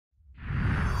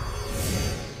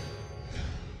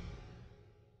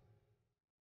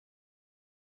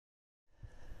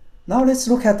Now let's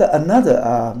look at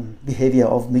another behavior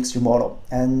of mixture model,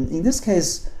 and in this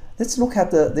case, let's look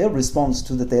at their response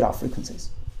to the data frequencies.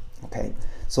 Okay,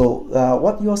 so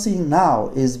what you're seeing now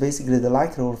is basically the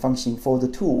likelihood function for the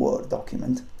two-word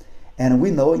document, and we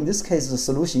know in this case the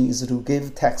solution is to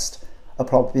give text a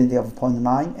probability of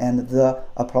 0.9 and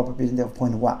a probability of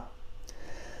 0.1.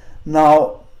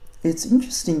 Now it's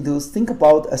interesting to think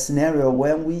about a scenario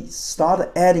when we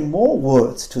start adding more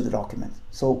words to the document.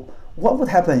 So what would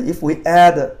happen if we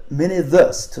add many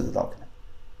this to the document?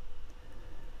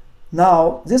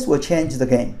 Now this will change the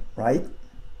game, right?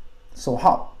 So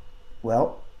how?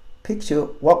 Well, picture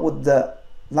what would the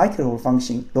likelihood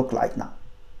function look like now.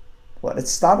 Well,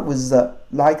 let's start with the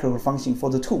likelihood function for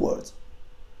the two words,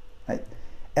 right?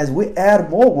 As we add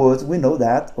more words, we know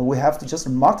that we have to just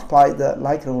multiply the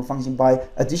likelihood function by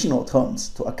additional terms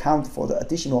to account for the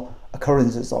additional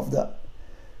occurrences of the.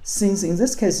 Since in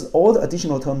this case all the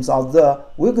additional terms are the,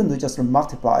 we're going to just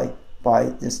multiply by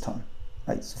this term,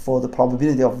 right? So for the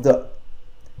probability of the.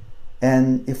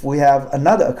 And if we have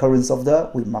another occurrence of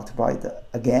the, we multiply the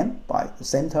again by the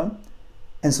same term,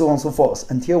 and so on and so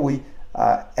forth until we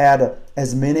add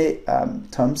as many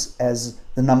terms as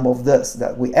the number of this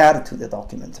that we add to the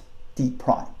document, d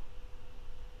prime.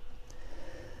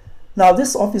 Now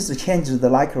this obviously changes the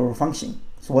likelihood function.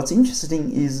 So what's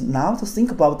interesting is now to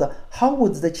think about how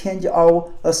would they change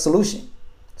our solution.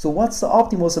 So what's the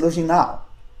optimal solution now?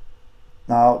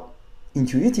 Now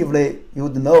intuitively you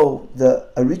would know the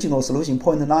original solution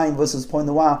 0.9 versus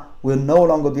 0.1 will no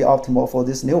longer be optimal for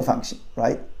this new function,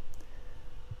 right?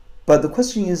 But the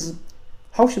question is,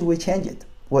 how should we change it?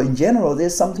 Well, in general,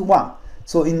 there's sum to 1.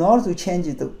 So in order to change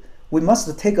it, we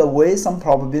must take away some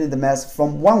probability mass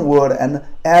from one word and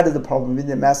add the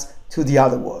probability mass to the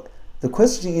other word. The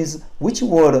question is which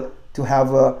word to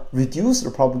have a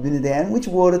reduced probability and which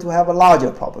word to have a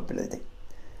larger probability.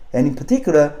 And in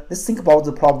particular, let's think about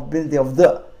the probability of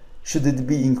the. Should it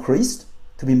be increased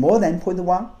to be more than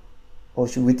 0.1, or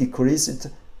should we decrease it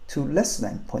to less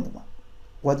than 0.1?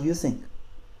 What do you think?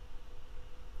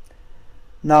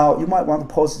 Now you might want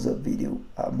to pause the video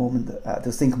a moment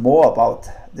to think more about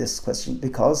this question,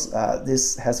 because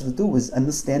this has to do with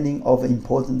understanding of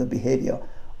important behavior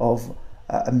of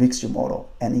a mixture model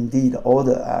and indeed all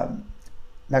the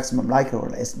maximum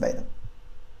likelihood estimator.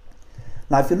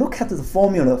 Now if you look at the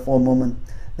formula for a moment,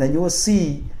 then you will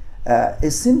see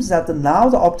it seems that now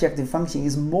the objective function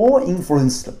is more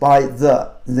influenced by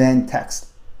the than text.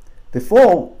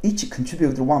 Before, each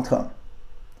contributed one term.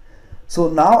 So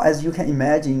now, as you can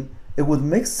imagine, it would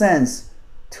make sense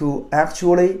to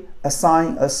actually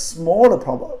assign a smaller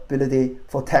probability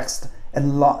for text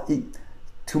and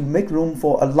to make room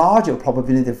for a larger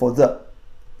probability for the.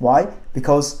 Why?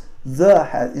 Because the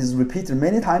is repeated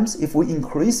many times. If we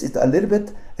increase it a little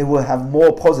bit, it will have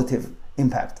more positive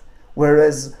impact.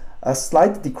 Whereas a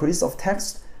slight decrease of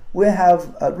text will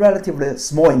have a relatively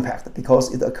small impact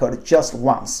because it occurred just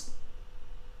once.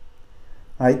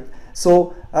 Right?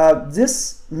 So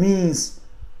this means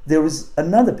there is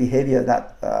another behavior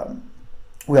that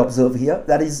we observe here,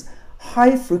 that is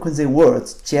high frequency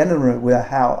words generally will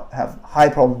have high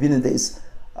probabilities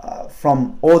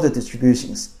from all the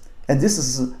distributions. And this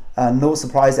is no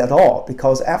surprise at all,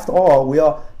 because after all we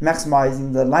are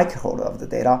maximizing the likelihood of the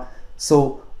data.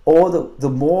 So all the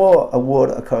more a word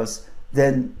occurs,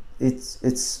 then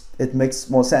it makes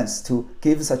more sense to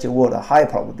give such a word a high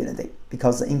probability,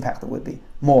 because the impact will be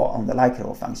more on the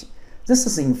likelihood function. This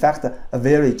is in fact a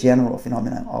very general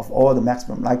phenomenon of all the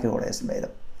maximum likelihood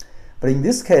estimator. But in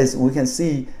this case, we can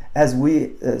see as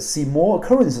we see more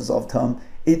occurrences of term,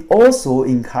 it also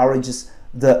encourages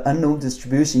the unknown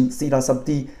distribution theta sub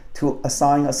d to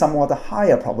assign a somewhat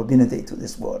higher probability to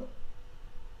this word.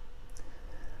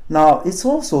 Now, it's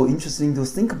also interesting to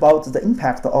think about the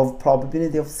impact of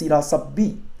probability of theta sub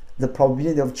b, the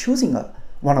probability of choosing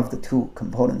one of the two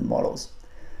component models.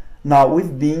 Now,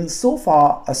 we've been so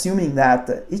far assuming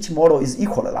that each model is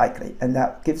equally likely, and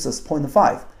that gives us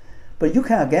 0.5. But you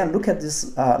can again look at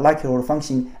this likelihood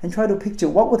function and try to picture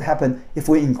what would happen if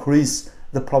we increase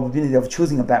the probability of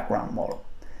choosing a background model.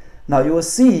 Now you will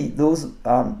see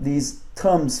these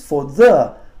terms for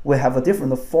the will have a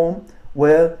different form,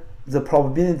 where the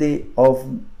probability of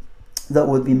that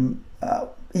would be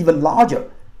even larger,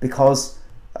 because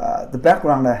the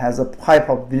background has a high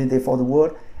probability for the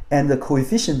word, and the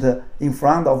coefficient in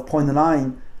front of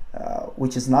 0.9,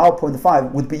 which is now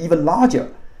 0.5, would be even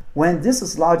larger. When this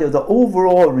is larger, the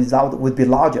overall result would be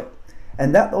larger,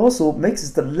 and that also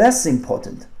makes it less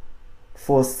important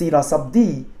for theta sub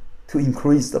d to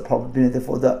increase the probability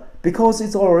for the, because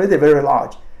it's already very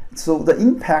large. So the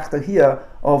impact here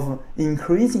of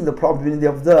increasing the probability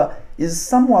of the is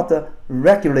somewhat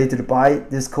regulated by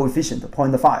this coefficient,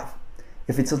 0.5.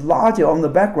 If it's larger on the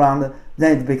background,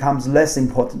 then it becomes less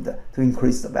important to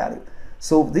increase the value.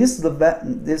 So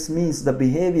this means the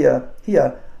behavior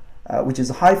here, which is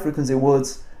high frequency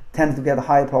words tend to get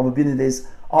high probabilities,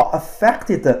 are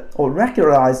affected or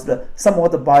regularized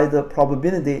somewhat by the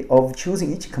probability of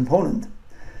choosing each component.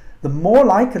 The more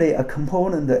likely a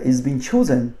component is being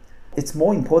chosen, it's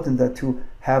more important to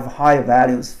have high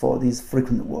values for these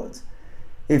frequent words.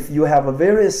 If you have a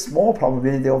very small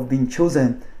probability of being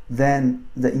chosen, then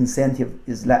the incentive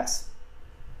is less.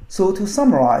 So to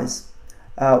summarize,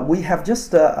 we have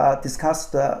just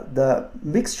discussed the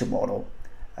mixture model,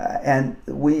 and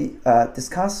we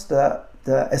discussed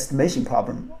the estimation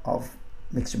problem of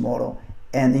mixture model,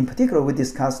 and in particular we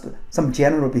discussed some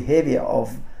general behavior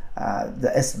of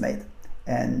the estimate,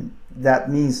 and that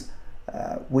means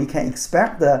we can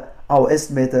expect our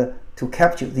estimator to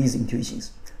capture these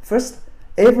intuitions. First,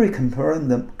 every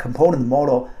component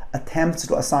model attempts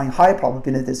to assign high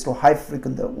probabilities to high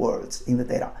frequent words in the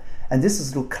data, and this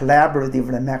is to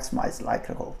collaboratively maximize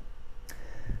likelihood.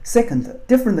 Second,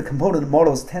 different component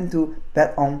models tend to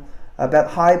bet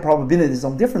high probabilities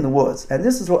on different words, and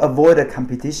this is to avoid a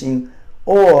competition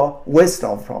or waste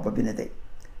of probability,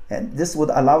 and this would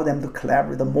allow them to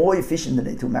collaborate more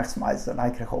efficiently to maximize the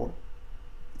likelihood.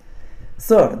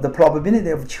 Third, the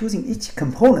probability of choosing each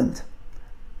component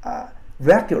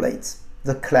regulates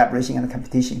the collaboration and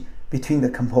competition between the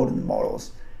component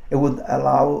models. It would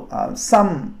allow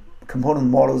some component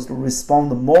models to respond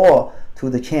more to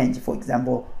the change, for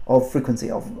example, of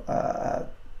frequency of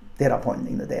data point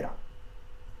in the data.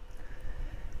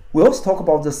 We also talk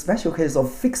about the special case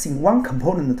of fixing one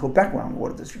component to a background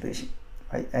word distribution,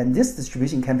 right? And this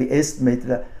distribution can be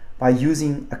estimated by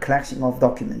using a collection of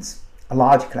documents, a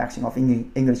large collection of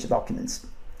English documents,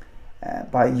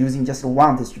 by using just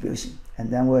one distribution. And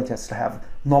then we'll just have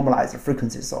normalized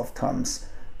frequencies of terms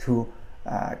to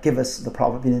give us the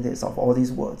probabilities of all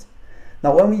these words.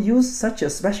 Now, when we use such a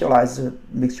specialized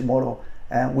mixture model,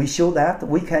 we show that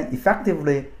we can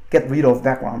effectively get rid of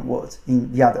background words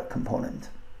in the other component.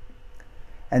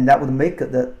 And that would make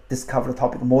the discovered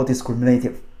topic more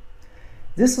discriminative.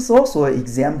 This is also an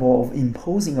example of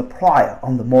imposing a prior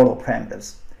on the model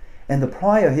parameters. And the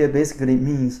prior here basically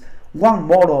means one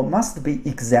model must be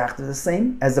exactly the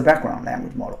same as the background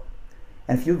language model.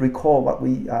 And if you recall what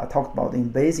we talked about in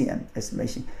Bayesian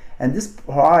estimation, and this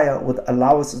prior would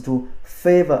allow us to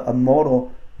favor a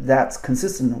model that's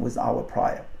consistent with our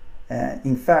prior.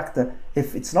 In fact,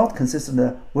 if it's not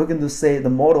consistent, we're going to say the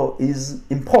model is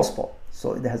impossible.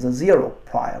 So it has a 0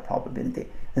 prior probability,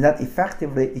 and that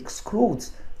effectively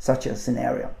excludes such a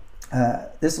scenario.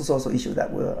 This is also an issue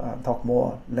that we'll talk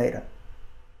more later.